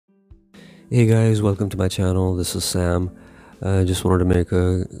Hey guys, welcome to my channel. This is Sam. I just wanted to make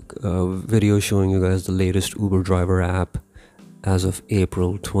a video showing you guys the latest Uber driver app as of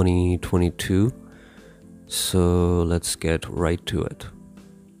April 2022. So let's get right to it.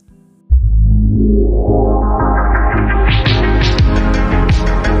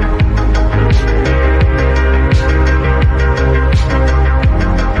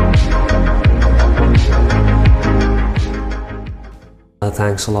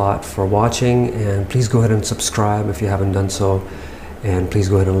 Thanks a lot for watching, and please go ahead and subscribe if you haven't done so, and please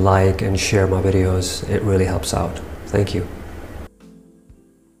go ahead and like and share my videos. It really helps out. Thank you.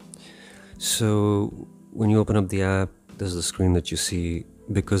 So when you open up the app, this is the screen that you see.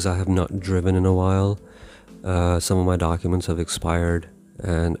 Because I have not driven in a while, some of my documents have expired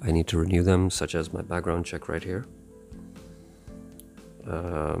and I need to renew them, such as my background check right here.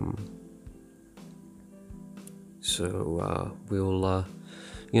 We'll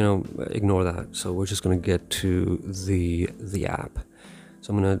ignore that. So we're just going to get to the app.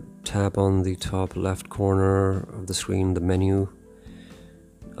 So I'm going to tap on the top left corner of the screen, the menu.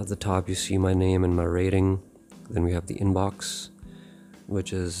 At the top you see my name and my rating. Then we have the inbox,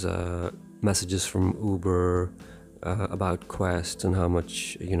 which is messages from Uber about Quest and how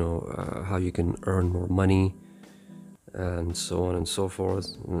much, how you can earn more money, and so on and so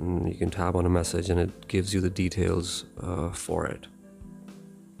forth. And you can tap on a message and it gives you the details for it.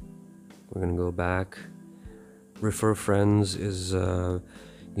 We're gonna go back. Refer friends is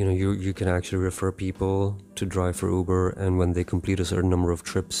you can actually refer people to drive for Uber, and when they complete a certain number of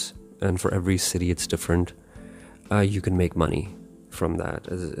trips, and for every city it's different, you can make money from that.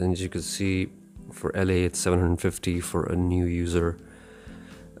 And as you can see, for LA it's 750 for a new user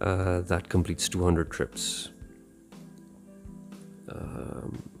that completes 200 trips.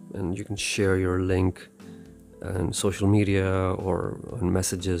 And you can share your link on social media or on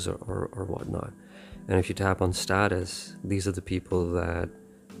messages or whatnot. And if you tap on status, these are the people that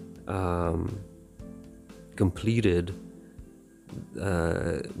completed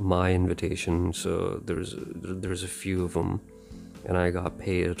my invitation. So there's a few of them, and I got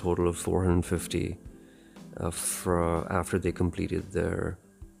paid a total of 450 after they completed their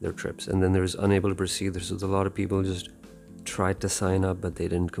trips. And then there's unable to proceed. There's a lot of people just tried to sign up but they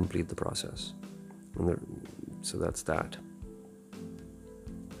didn't complete the process, so that's that.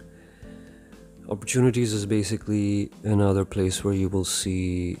 Opportunities is basically another place where you will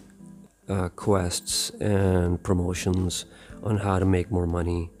see quests and promotions on how to make more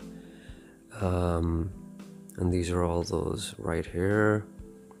money, and these are all those right here.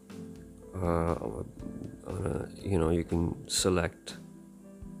 You can select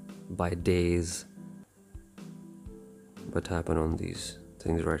by days by tapping on these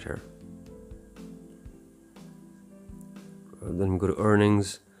things right here. Then go to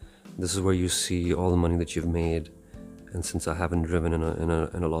earnings. This is where you see all the money that you've made, and since I haven't driven in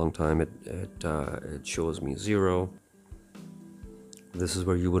a long time, it shows me 0. This is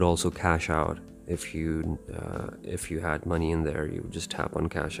where you would also cash out. If you had money in there, you would just tap on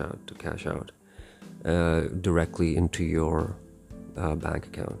cash out to cash out directly into your bank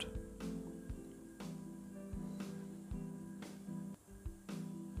account.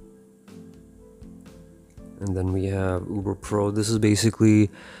 And then we have Uber Pro. This is basically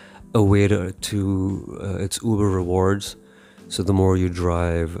a way to it's Uber rewards. So the more you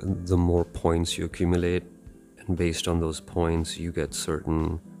drive, the more points you accumulate, and based on those points you get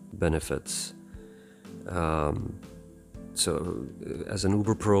certain benefits. So as an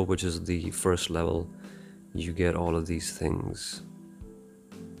Uber Pro, which is the first level, you get all of these things,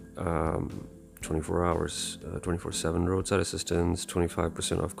 24 hours 24/7 roadside assistance,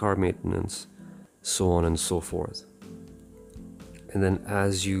 25% off car maintenance, so on and so forth. And then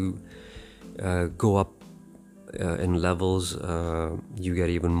as you go up in levels, you get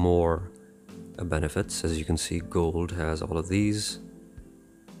even more benefits. As you can see, gold has all of these,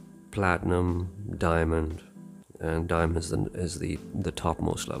 platinum, diamond, and diamond is the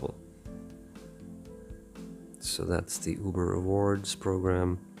topmost level. So that's the Uber rewards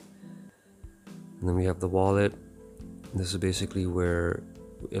program. And then we have the wallet. This is basically where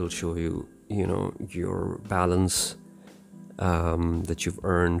it'll show you your balance that you've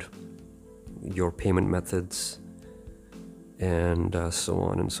earned, your payment methods, and so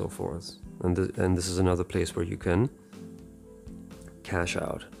on and so forth. And this is another place where you can cash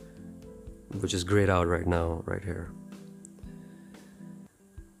out, which is grayed out right now, right here.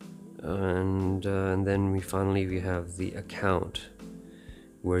 And then we have the account,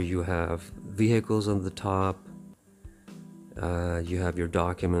 where you have vehicles on the top. You have your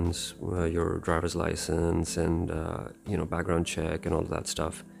documents, your driver's license, and background check and all that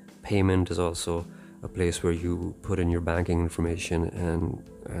stuff. Payment is also a place where you put in your banking information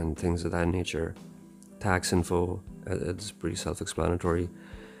and things of that nature. Tax info, it's pretty self-explanatory.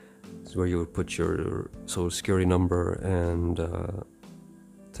 It's where you would put your social security number and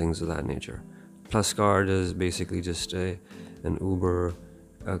things of that nature. Plus card is basically just an Uber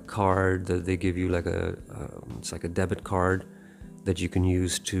card that they give you, like it's like a debit card that you can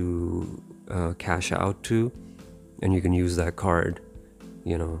use to cash out to, and you can use that card,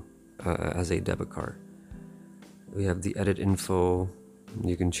 as a debit card. We have the edit info.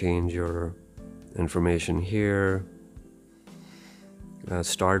 You can change your information here.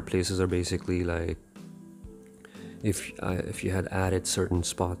 Starred places are basically like if you had added certain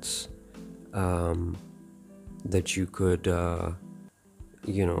spots that you could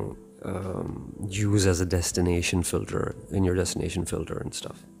use as a destination filter in your destination filter and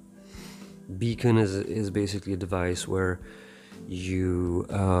stuff. Beacon is basically a device where you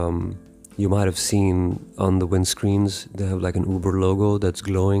might have seen on the windscreens, they have like an Uber logo that's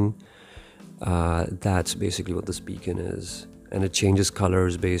glowing. That's basically what this beacon is, and it changes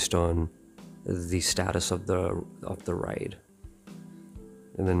colors based on the status of the ride.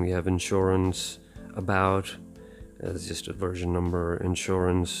 And then we have insurance, about, it's just a version number.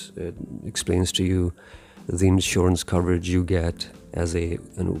 Insurance, it explains to you the insurance coverage you get as an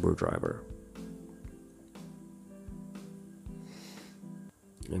Uber driver.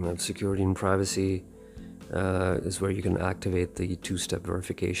 And we have security and privacy, is where you can activate the two-step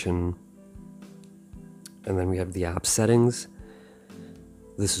verification. And then we have the app settings.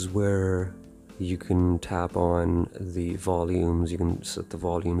 This is where you can tap on the volumes. You can set the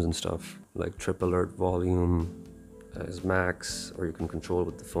volumes and stuff, like trip alert volume as max, or you can control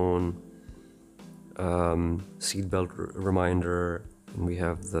with the phone. Seatbelt reminder, and we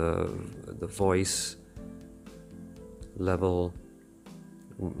have the voice level,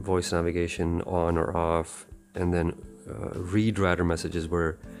 voice navigation on or off, and then read rider messages,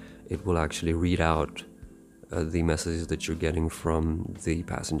 where it will actually read out the messages that you're getting from the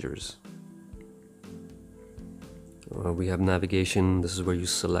passengers. We have navigation. This is where you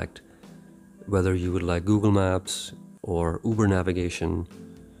select whether you would like Google Maps or Uber navigation,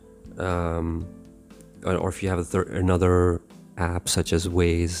 or if you have another app such as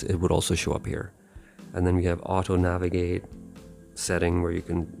Waze, it would also show up here. And then we have auto navigate setting, where you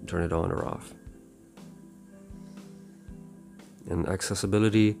can turn it on or off. And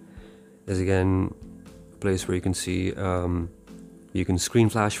accessibility is again a place where you can see, you can screen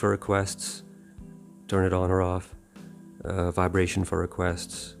flash for requests, turn it on or off, vibration for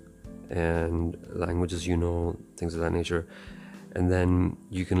requests, and languages, things of that nature. And then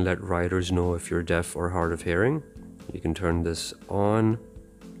you can let riders know if you're deaf or hard of hearing. You can turn this on,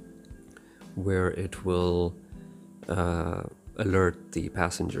 where it will alert the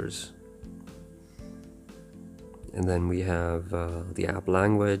passengers. And then we have the app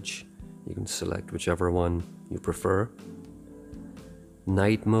language. You can select whichever one you prefer.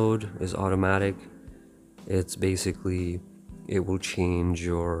 Night mode is automatic. It's basically, it will change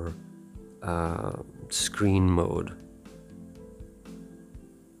your screen mode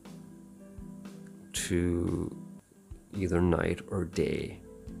to either night or day.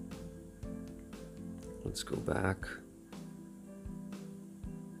 Let's go back.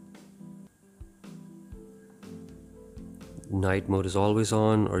 Night mode is always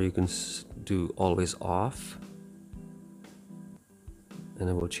on, or you can do always off, and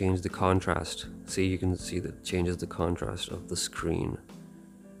it will change the contrast. See, you can see that it changes the contrast of the screen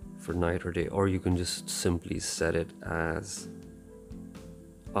for night or day, or you can just simply set it as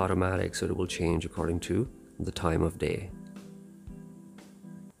automatic, so it will change according to the time of day.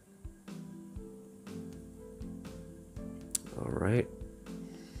 All right,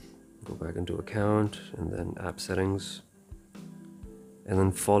 go back into account and then app settings. And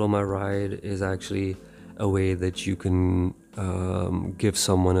then follow my ride is actually a way that you can give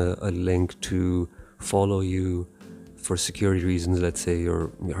someone a link to follow you for security reasons. Let's say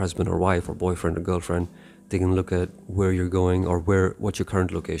your husband or wife or boyfriend or girlfriend, they can look at where you're going or what your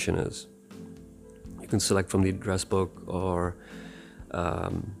current location is. You can select from the address book, or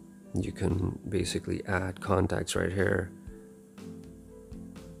you can basically add contacts right here,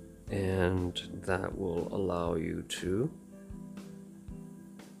 and that will allow you to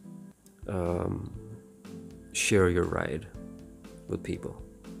share your ride with people.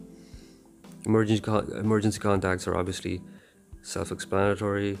 Emergency contacts are obviously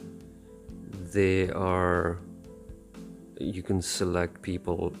self-explanatory. You can select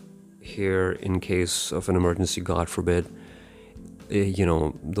people here in case of an emergency, God forbid,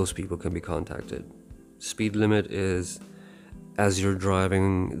 those people can be contacted. Speed limit is as you're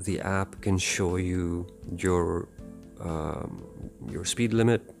driving, the app can show you your speed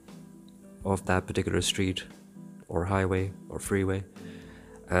limit of that particular street or highway or freeway,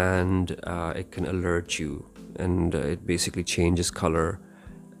 and it can alert you, and it basically changes color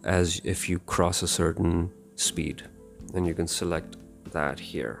as if you cross a certain speed, and you can select that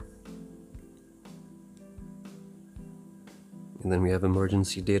here. And then we have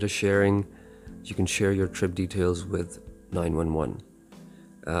emergency data sharing. You can share your trip details with 911.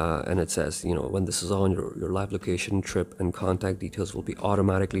 And it says, you know, when this is on, your live location, trip, and contact details will be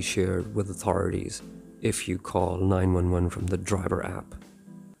automatically shared with authorities if you call 911 from the driver app.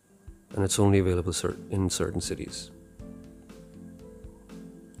 And it's only available in certain cities.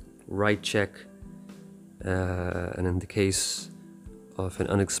 Right check. And in the case of an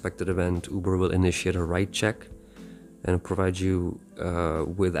unexpected event, Uber will initiate a right check and provide you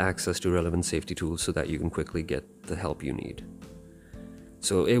with access to relevant safety tools so that you can quickly get the help you need.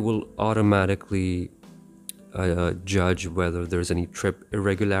 So it will automatically judge whether there's any trip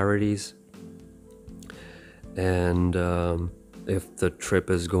irregularities, and if the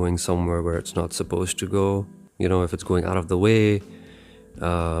trip is going somewhere where it's not supposed to go, you know, if it's going out of the way,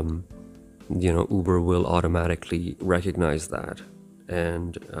 you know, Uber will automatically recognize that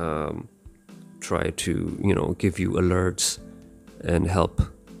and try to, you know, give you alerts and help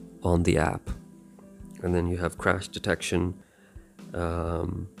on the app. And then you have crash detection.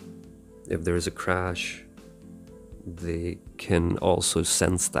 If there is a crash, they can also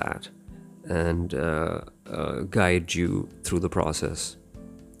sense that and guide you through the process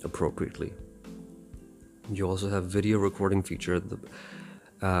appropriately. You also have video recording feature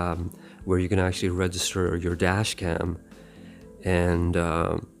where you can actually register your dash cam, and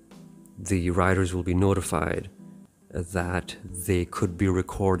the riders will be notified that they could be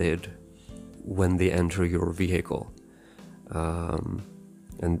recorded when they enter your vehicle.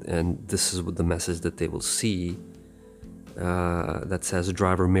 And this is the message that they will see that says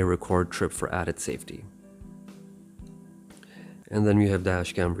driver may record trip for added safety. And then you have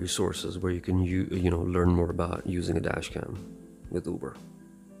dashcam resources where you can learn more about using a dashcam with Uber.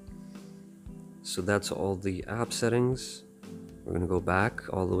 So that's all the app settings. We're going to go back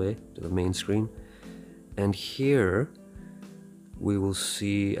all the way to the main screen, and here we will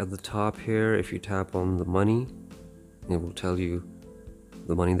see at the top here, if you tap on the money, it will tell you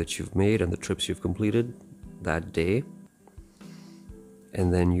the money that you've made and the trips you've completed that day.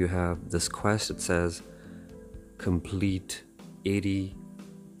 And then you have this quest that says complete 80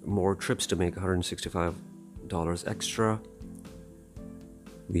 more trips to make $165 extra.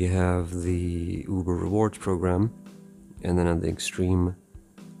 We have the Uber Rewards program, and then on the extreme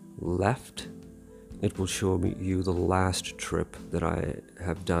left it will show you the last trip that I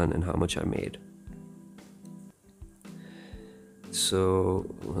have done and how much I made. So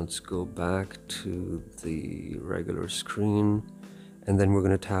let's go back to the regular screen, and then we're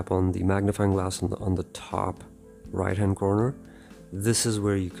going to tap on the magnifying glass on the top right hand corner. This is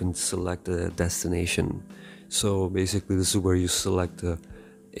where you can select a destination. So basically this is where you select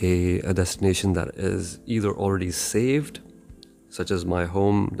a destination that is either already saved, such as my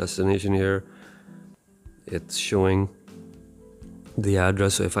home destination here. It's showing the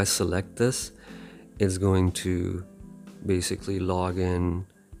address, so if I select this, it's going to basically log in.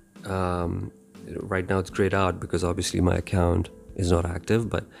 Right now it's grayed out because obviously my account is not active,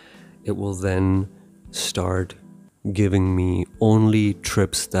 but it will then start giving me only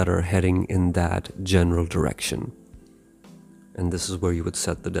trips that are heading in that general direction. And this is where you would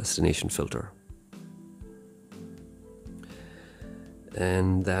set the destination filter.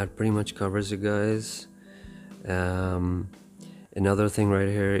 And that pretty much covers it, guys. Another thing right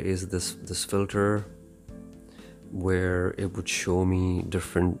here is this filter, where it would show me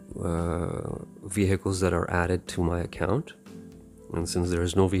different vehicles that are added to my account. And since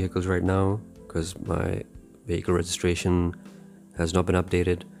there's no vehicles right now, because my vehicle registration has not been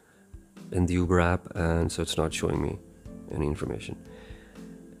updated in the Uber app, and so it's not showing me any information.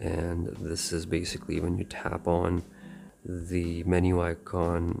 And this is basically when you tap on the menu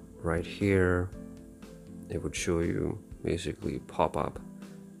icon right here, it would show you basically pop up,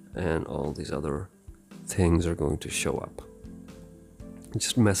 and all these other things are going to show up.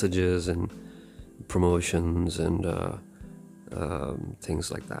 Just messages and promotions and things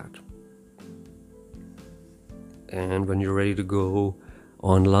like that. And when you're ready to go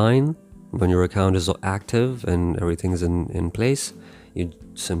online, when your account is active and everything's in place, you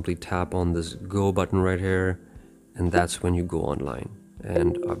simply tap on this go button right here, and that's when you go online.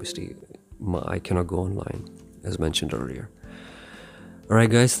 And obviously I cannot go online, as mentioned earlier. Alright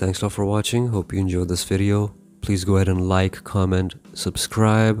guys, thanks a lot for watching. Hope you enjoyed this video. Please go ahead and like, comment,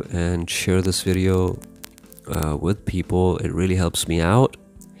 subscribe, and share this video with people. It really helps me out.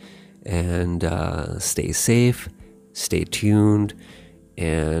 And stay safe, stay tuned,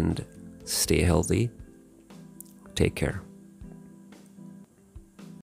 and stay healthy. Take care.